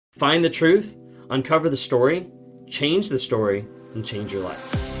Find the truth, uncover the story, change the story, and change your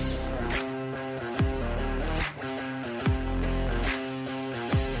life.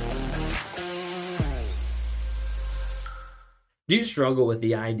 Do you struggle with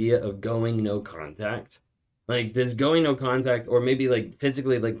the idea of going no contact? Like, does going no contact, or maybe like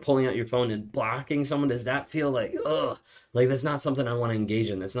physically like pulling out your phone and blocking someone, does that feel like, ugh, like that's not something I want to engage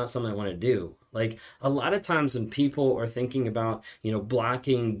in. That's not something I want to do. Like, a lot of times when people are thinking about,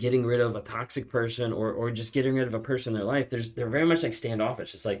 blocking, getting rid of a toxic person, or just getting rid of a person in their life, they're very much like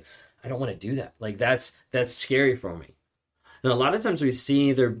standoffish. It's like, I don't want to do that. Like, that's scary for me. Now, a lot of times we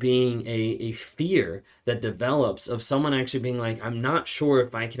see there being a fear that develops of someone actually being like, I'm not sure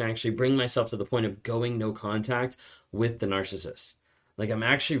if I can actually bring myself to the point of going no contact with the narcissist. Like, I'm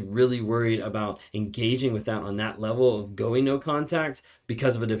actually really worried about engaging with that on that level of going no contact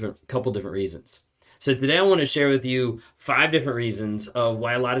because of a couple different reasons. So today I want to share with you 5 different reasons of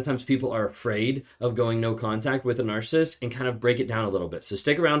why a lot of times people are afraid of going no contact with a narcissist, and kind of break it down a little bit. So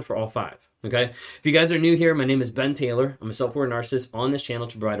stick around for all 5, okay? If you guys are new here, my name is Ben Taylor. I'm a self-aware narcissist on this channel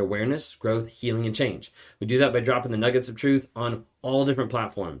to provide awareness, growth, healing, and change. We do that by dropping the nuggets of truth on all different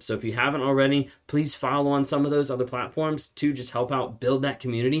platforms. So if you haven't already, please follow on some of those other platforms to just help out build that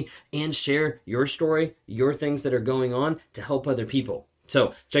community and share your story, your things that are going on to help other people.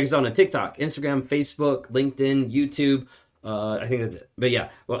 So check us out on TikTok, Instagram, Facebook, LinkedIn, YouTube. I think that's it. But yeah,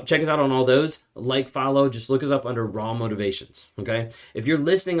 well, check us out on all those. Like, follow, just look us up under Raw Motivations, okay? If you're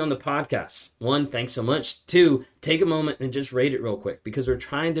listening on the podcast, 1, thanks so much. 2, take a moment and just rate it real quick, because we're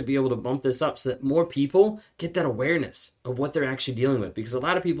trying to be able to bump this up so that more people get that awareness of what they're actually dealing with. Because a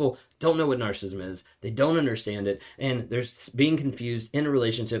lot of people don't know what narcissism is. They don't understand it. And they're being confused in a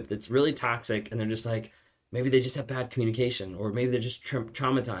relationship that's really toxic. And they're just like, maybe they just have bad communication, or maybe they're just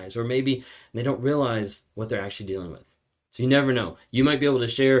traumatized, or maybe they don't realize what they're actually dealing with. So you never know. You might be able to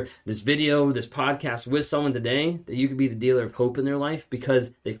share this video, this podcast with someone today that you could be the dealer of hope in their life,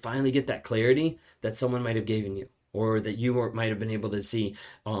 because they finally get that clarity that someone might have given you, or that you might have been able to see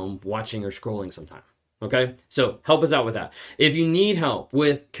watching or scrolling sometime. Okay, so help us out with that. If you need help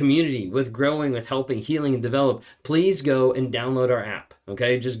with community, with growing, with helping, healing, and develop, please go and download our app.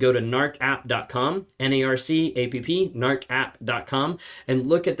 Okay, just go to narcapp.com, NARCAPP, narcapp.com, and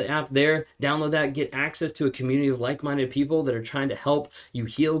look at the app there. Download that, get access to a community of like-minded people that are trying to help you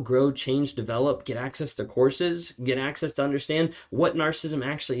heal, grow, change, develop, get access to courses, get access to understand what narcissism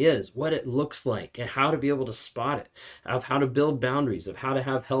actually is, what it looks like, and how to be able to spot it, of how to build boundaries, of how to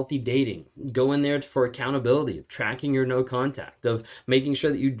have healthy dating. Go in there for accountability, of tracking your no contact, of making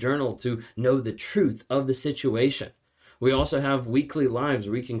sure that you journal to know the truth of the situation. We also have weekly lives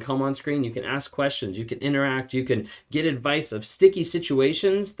where you can come on screen, you can ask questions, you can interact, you can get advice of sticky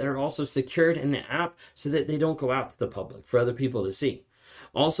situations that are also secured in the app so that they don't go out to the public for other people to see.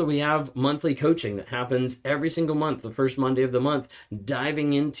 Also, we have monthly coaching that happens every single month, the first Monday of the month,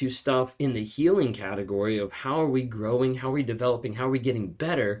 diving into stuff in the healing category of how are we growing, how are we developing, how are we getting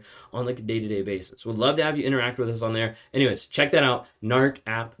better on like a day-to-day basis. We'd love to have you interact with us on there. Anyways, check that out,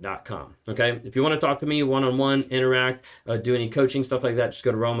 narcapp.com, okay? If you want to talk to me one-on-one, interact, do any coaching, stuff like that, just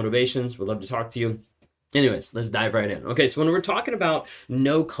go to Raw Motivations. We'd love to talk to you. Anyways, let's dive right in. Okay, so when we're talking about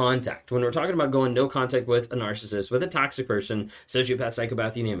no contact, when we're talking about going no contact with a narcissist, with a toxic person, sociopath,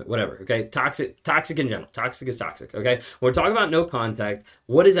 psychopath, you name it, whatever, okay? Toxic in general. Toxic is toxic, okay? When we're talking about no contact,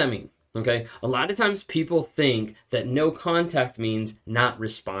 what does that mean, okay? A lot of times people think that no contact means not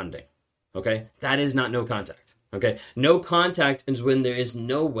responding, okay? That is not no contact, okay? No contact is when there is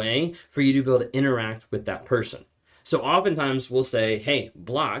no way for you to be able to interact with that person. So oftentimes we'll say, hey,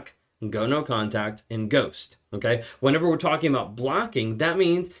 block, go no contact, and ghost, okay? Whenever we're talking about blocking, that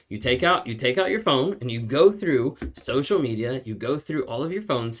means you take out your phone and you go through social media, you go through all of your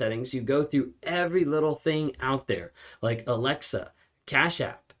phone settings, you go through every little thing out there, like Alexa, Cash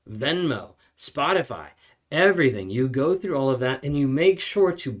App, Venmo, Spotify, everything. You go through all of that and you make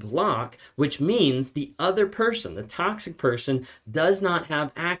sure to block, which means the other person, the toxic person, does not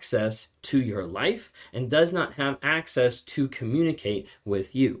have access to your life and does not have access to communicate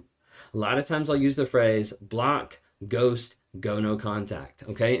with you. A lot of times I'll use the phrase block, ghost, go no contact,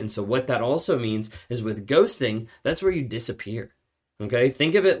 okay? And so what that also means is with ghosting, that's where you disappear, okay?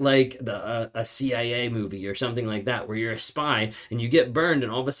 Think of it like a CIA movie or something like that, where you're a spy and you get burned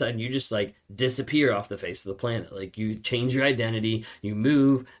and all of a sudden you just like disappear off the face of the planet. Like you change your identity, you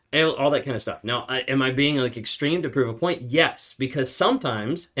move, all that kind of stuff. Now, am I being like extreme to prove a point? Yes, because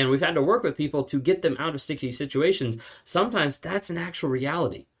sometimes, and we've had to work with people to get them out of sticky situations, sometimes that's an actual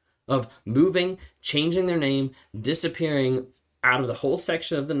reality of moving, changing their name, disappearing out of the whole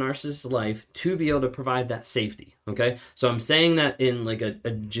section of the narcissist's life to be able to provide that safety. Okay. So I'm saying that in like a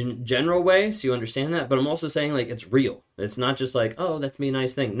general way so you understand that, but I'm also saying like it's real. It's not just like, oh, that's me a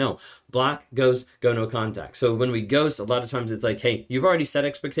nice thing. No, block, ghost, go no contact. So when we ghost, a lot of times it's like, hey, you've already set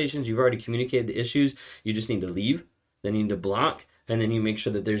expectations. You've already communicated the issues. You just need to leave. Then you need to block. And then you make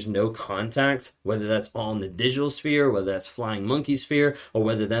sure that there's no contact, whether that's all in the digital sphere, whether that's flying monkey sphere, or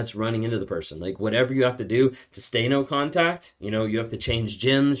whether that's running into the person. Like whatever you have to do to stay no contact, you know, you have to change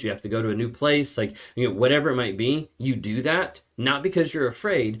gyms, you have to go to a new place, like, you know, whatever it might be, you do that, not because you're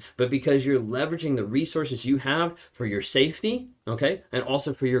afraid, but because you're leveraging the resources you have for your safety, okay, and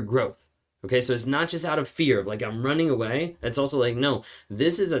also for your growth. Okay, so it's not just out of fear of like, I'm running away. It's also like, no,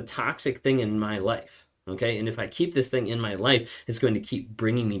 this is a toxic thing in my life. Okay, and if I keep this thing in my life, it's going to keep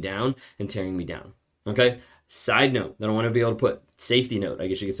bringing me down and tearing me down. Okay, side note that I want to be able to put, safety note, I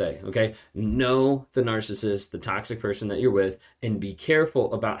guess you could say. Okay, know the narcissist, the toxic person that you're with, and be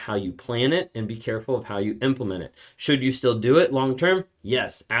careful about how you plan it and be careful of how you implement it. Should you still do it long term?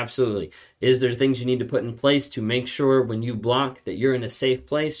 Yes, absolutely. Is there things you need to put in place to make sure when you block that you're in a safe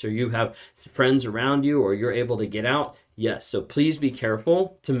place or you have friends around you or you're able to get out? Yes, so please be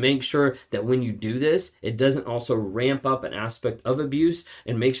careful to make sure that when you do this, it doesn't also ramp up an aspect of abuse,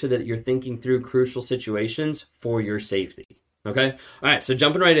 and make sure that you're thinking through crucial situations for your safety. Okay? All right, so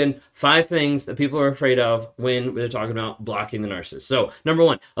jumping right in, 5 things that people are afraid of when they're talking about blocking the narcissist. So, number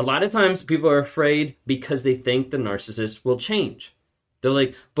 1, a lot of times people are afraid because they think the narcissist will change. They're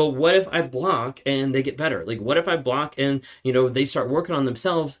like, but what if I block and they get better? Like, what if I block and, you know, they start working on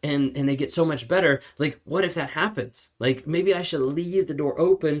themselves and they get so much better? Like, what if that happens? Like, maybe I should leave the door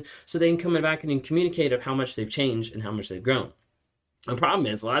open so they can come back and communicate of how much they've changed and how much they've grown. The problem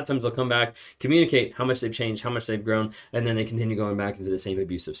is, a lot of times they'll come back, communicate how much they've changed, how much they've grown, and then they continue going back into the same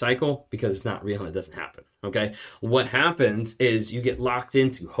abusive cycle because it's not real and it doesn't happen, okay? What happens is you get locked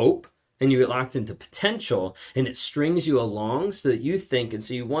into hope and you get locked into potential, and it strings you along so that you think, and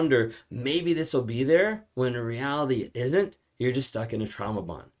so you wonder, maybe this will be there, when in reality it isn't. You're just stuck in a trauma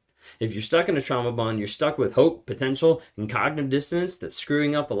bond. If you're stuck in a trauma bond, you're stuck with hope, potential, and cognitive dissonance that's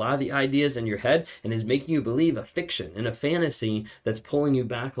screwing up a lot of the ideas in your head and is making you believe a fiction and a fantasy that's pulling you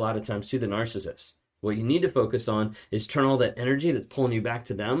back a lot of times to the narcissist. What you need to focus on is turn all that energy that's pulling you back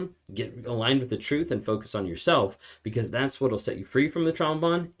to them, get aligned with the truth, and focus on yourself, because that's what will set you free from the trauma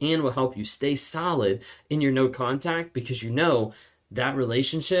bond and will help you stay solid in your no contact, because you know that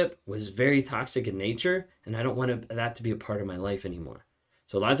relationship was very toxic in nature and I don't want that to be a part of my life anymore.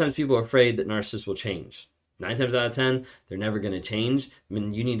 So a lot of times people are afraid that narcissists will change. 9 times out of 10, they're never going to change. I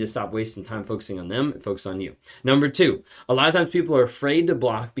mean, you need to stop wasting time focusing on them and focus on you. Number 2, a lot of times people are afraid to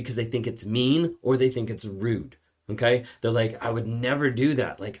block because they think it's mean or they think it's rude. Okay? They're like, I would never do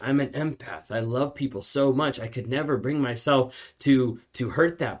that. Like, I'm an empath. I love people so much. I could never bring myself to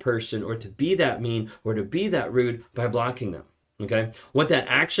hurt that person or to be that mean or to be that rude by blocking them. Okay? What that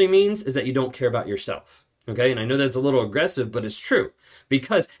actually means is that you don't care about yourself. Okay, and I know that's a little aggressive, but it's true.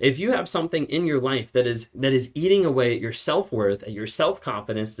 Because if you have something in your life that is eating away at your self-worth, at your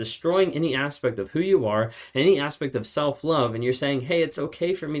self-confidence, destroying any aspect of who you are, any aspect of self-love, and you're saying, hey, it's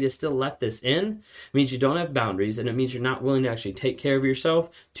okay for me to still let this in, it means you don't have boundaries, and it means you're not willing to actually take care of yourself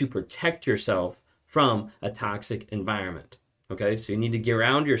to protect yourself from a toxic environment. Okay, so you need to get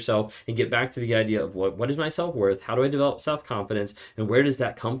around yourself and get back to the idea of what is my self-worth, how do I develop self-confidence, and where does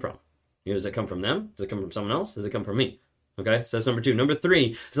that come from? You know, does it come from them? Does it come from someone else? Does it come from me? Okay, so that's number 2. Number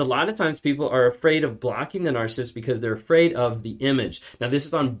 3 is a lot of times people are afraid of blocking the narcissist because they're afraid of the image. Now, this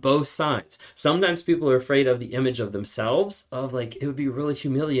is on both sides. Sometimes people are afraid of the image of themselves, of like, it would be really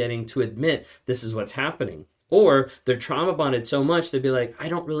humiliating to admit this is what's happening. Or they're trauma bonded so much, they'd be like, I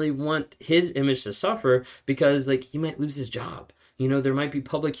don't really want his image to suffer because like he might lose his job. You know, there might be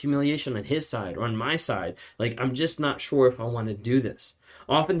public humiliation on his side or on my side. Like, I'm just not sure if I want to do this.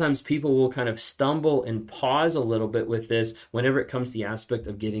 Oftentimes people will kind of stumble and pause a little bit with this whenever it comes to the aspect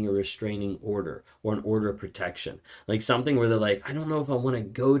of getting a restraining order or an order of protection. Like something where they're like, I don't know if I want to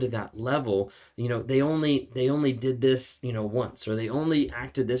go to that level. You know, they only did this, you know, once, or they only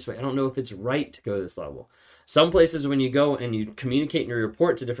acted this way. I don't know if it's right to go to this level. Some places when you go and you communicate and you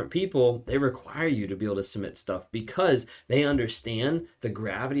report to different people, they require you to be able to submit stuff because they understand the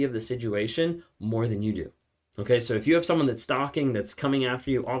gravity of the situation more than you do. Okay, so if you have someone that's stalking, that's coming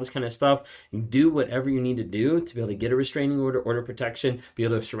after you, all this kind of stuff, do whatever you need to do to be able to get a restraining order, order protection, be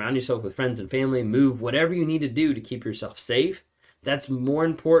able to surround yourself with friends and family, move, whatever you need to do to keep yourself safe. That's more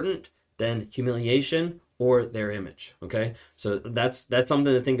important than humiliation or their image. Okay, so that's something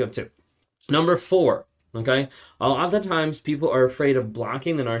to think of too. Number 4. Okay. A lot of the times people are afraid of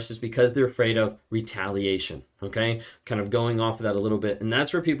blocking the narcissist because they're afraid of retaliation. Okay. Kind of going off of that a little bit. And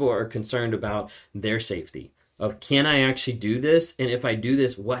that's where people are concerned about their safety of, can I actually do this? And if I do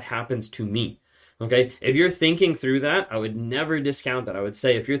this, what happens to me? Okay, if you're thinking through that, I would never discount that. I would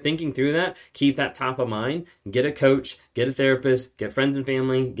say if you're thinking through that, keep that top of mind. Get a coach, get a therapist, get friends and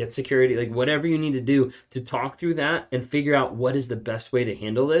family, get security, like whatever you need to do to talk through that and figure out what is the best way to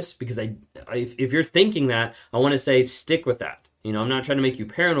handle this. Because if you're thinking that, I want to say stick with that. You know, I'm not trying to make you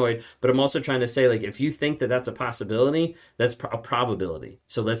paranoid, but I'm also trying to say, like, if you think that that's a possibility, that's a probability.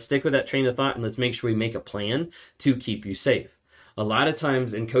 So let's stick with that train of thought and let's make sure we make a plan to keep you safe. A lot of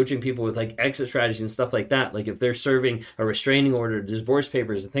times in coaching people with like exit strategies and stuff like that, like if they're serving a restraining order, divorce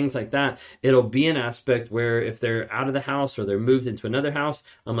papers and things like that, it'll be an aspect where if they're out of the house or they're moved into another house,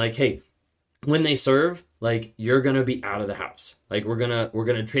 I'm like, hey, when they serve, like, you're gonna be out of the house. Like, we're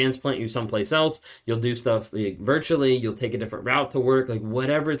gonna transplant you someplace else. You'll do stuff like, virtually. You'll take a different route to work. Like,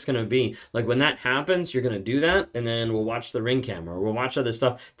 whatever it's gonna be. Like, when that happens, you're gonna do that, and then we'll watch the Ring camera. Or we'll watch other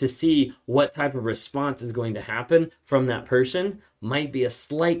stuff to see what type of response is going to happen from that person. Might be a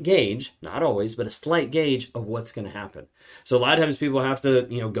slight gauge, not always, but a slight gauge of what's going to happen. So a lot of times people have to,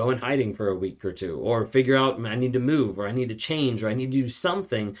 go in hiding for a week or two, or figure out, I need to move, or I need to change, or I need to do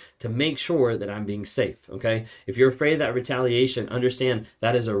something to make sure that I'm being safe. Okay. If you're afraid of that retaliation, understand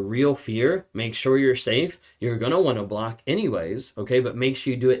that is a real fear. Make sure you're safe. You're going to want to block anyways. Okay. But make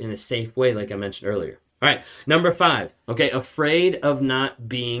sure you do it in a safe way, like I mentioned earlier. All right. Number 5. Okay. Afraid of not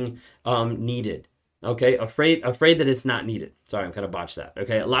being needed. Okay, afraid that it's not needed. Sorry, I'm kind of botched that.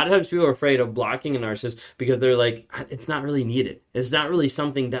 Okay, a lot of times people are afraid of blocking a narcissist because they're like, it's not really needed. It's not really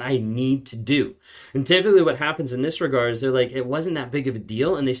something that I need to do. And typically what happens in this regard is they're like, it wasn't that big of a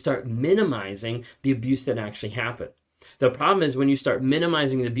deal, and they start minimizing the abuse that actually happened. The problem is when you start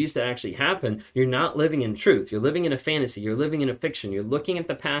minimizing the abuse that actually happened, you're not living in truth. You're living in a fantasy. You're living in a fiction. You're looking at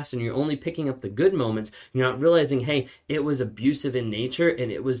the past and you're only picking up the good moments. You're not realizing, hey, it was abusive in nature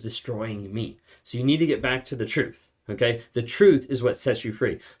and it was destroying me. So you need to get back to the truth. Okay, the truth is what sets you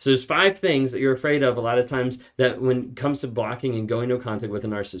free. So there's 5 things that you're afraid of a lot of times that when it comes to blocking and going no contact with a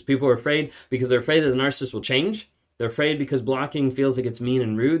narcissist. People are afraid because they're afraid that the narcissist will change. They're afraid because blocking feels like it's mean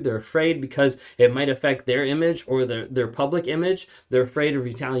and rude. They're afraid because it might affect their image or their public image. They're afraid of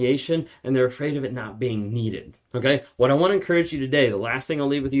retaliation, and they're afraid of it not being needed. Okay, what I want to encourage you today, the last thing I'll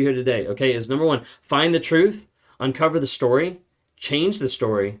leave with you here today, okay, is number 1, find the truth, uncover the story, change the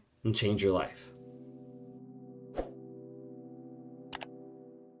story, and change your life.